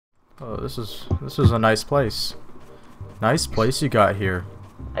Oh, this is a nice place. Nice place you got here.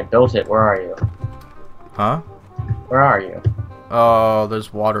 I built it. Where are you? Huh? Where are you? Oh,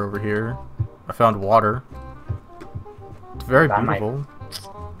 there's water over here. I found water. It's very beautiful.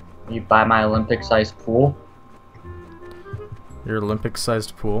 You buy my Olympic-sized pool? Your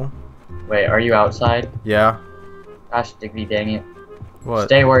Olympic-sized pool? Wait, are you outside? Yeah. Gosh, diggity dang it. What?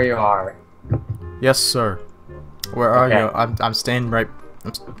 Stay where you are. Yes, sir. Where are you? I'm staying right.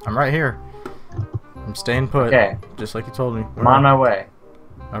 I'm right here. I'm staying put. Okay. Just like you told me. I'm on my way.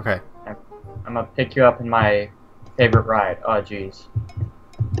 Okay. I'm gonna pick you up in my favorite ride. Oh, jeez.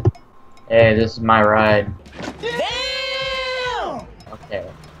 Hey, this is my ride. Damn! Okay.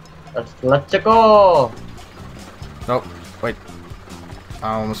 Let's go! Nope. Wait.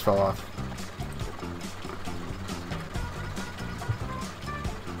 I almost fell off.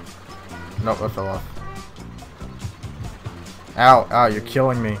 Nope, I fell off. Ow, ow, you're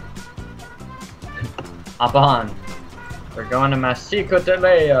killing me. Hop on. We're going to Mexico de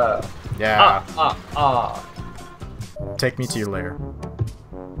Leia. Yeah. Ah. Take me to your lair.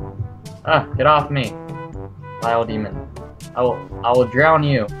 Get off me. Vile demon. I will drown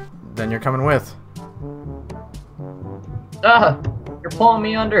you. Then you're coming with. You're pulling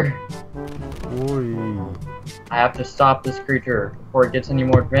me under. Oy. I have to stop this creature before it gets any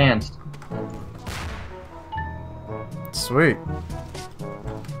more advanced. Sweet.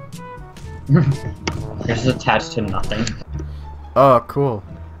 This is attached to nothing. Oh, cool.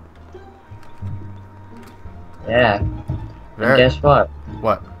 Yeah. And guess what?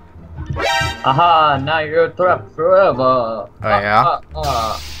 What? Aha! Now you're trapped forever. Oh yeah.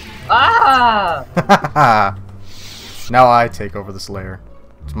 Ah! Now I take over this lair.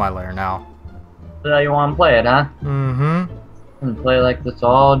 It's my lair now. So you want to play it, huh? Mm-hmm. And play like this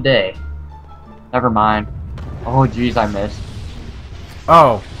all day. Never mind. Oh jeez, I missed.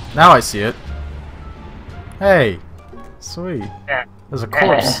 Oh, now I see it. Hey, sweet. There's a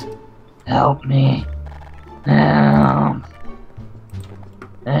corpse. Help me. Help.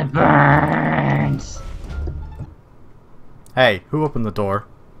 It burns. Hey, who opened the door?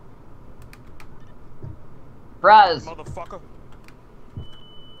 Bruz. Motherfucker.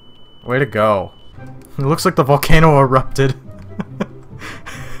 Way to go. It looks like the volcano erupted.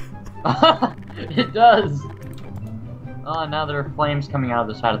 It does. Oh, now there are flames coming out of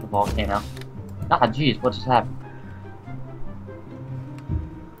the side of the volcano. Ah, jeez, what just happened?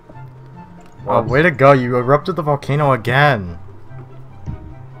 Oh, way to go, you erupted the volcano again.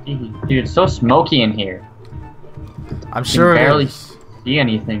 Dude, it's so smoky in here. I'm sure I can barely it is. see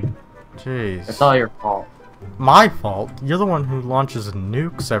anything. Jeez. It's all your fault. My fault? You're the one who launches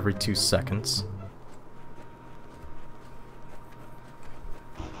nukes every 2 seconds.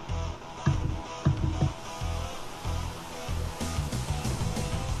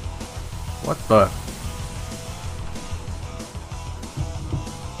 What the?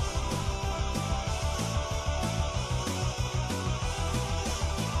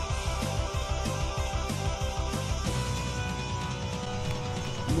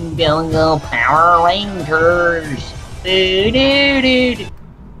 Go Power Rangers! Do.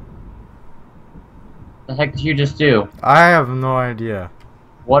 The heck did you just do? I have no idea.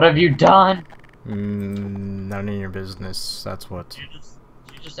 What have you done? None of your business. That's what. Did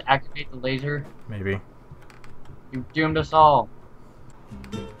you just activate the laser? Maybe. You doomed us all.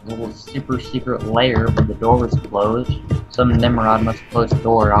 A little super secret lair where the door was closed. Some Nimrod must close the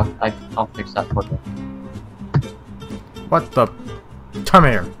door. I'll fix that for you. What the? Come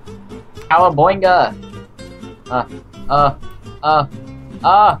here. Cowabunga!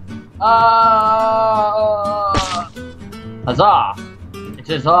 Huzzah! It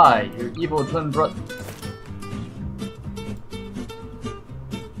is I, your evil twin brother.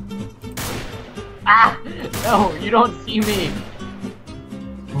 Ah! No, you don't see me!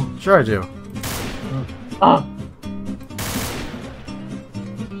 Sure I do. Oh!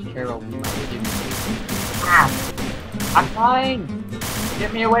 Carol, you might give me. Ah! I'm fine!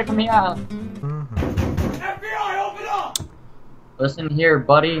 Get me away from here! FBI, open up! Listen here,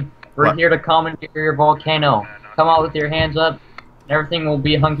 buddy. We're here to commandeer your volcano. Come out with your hands up, and everything will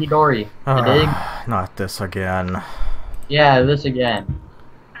be hunky-dory. You dig? Not this again. Yeah, this again.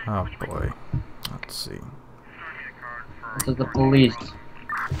 Oh boy. Let's see. This is the police.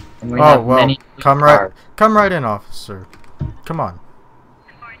 And we Oh have well, many come right in, officer. Come on.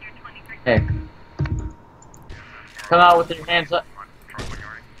 Okay. Come out with your hands up.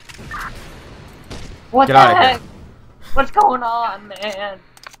 What Get the out of heck? here. What's going on, man?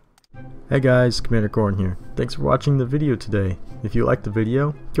 Hey guys, Commander Corn here. Thanks for watching the video today. If you liked the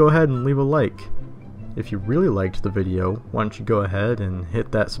video, go ahead and leave a like. If you really liked the video, why don't you go ahead and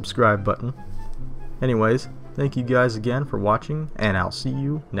hit that subscribe button. Anyways, thank you guys again for watching, and I'll see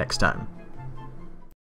you next time.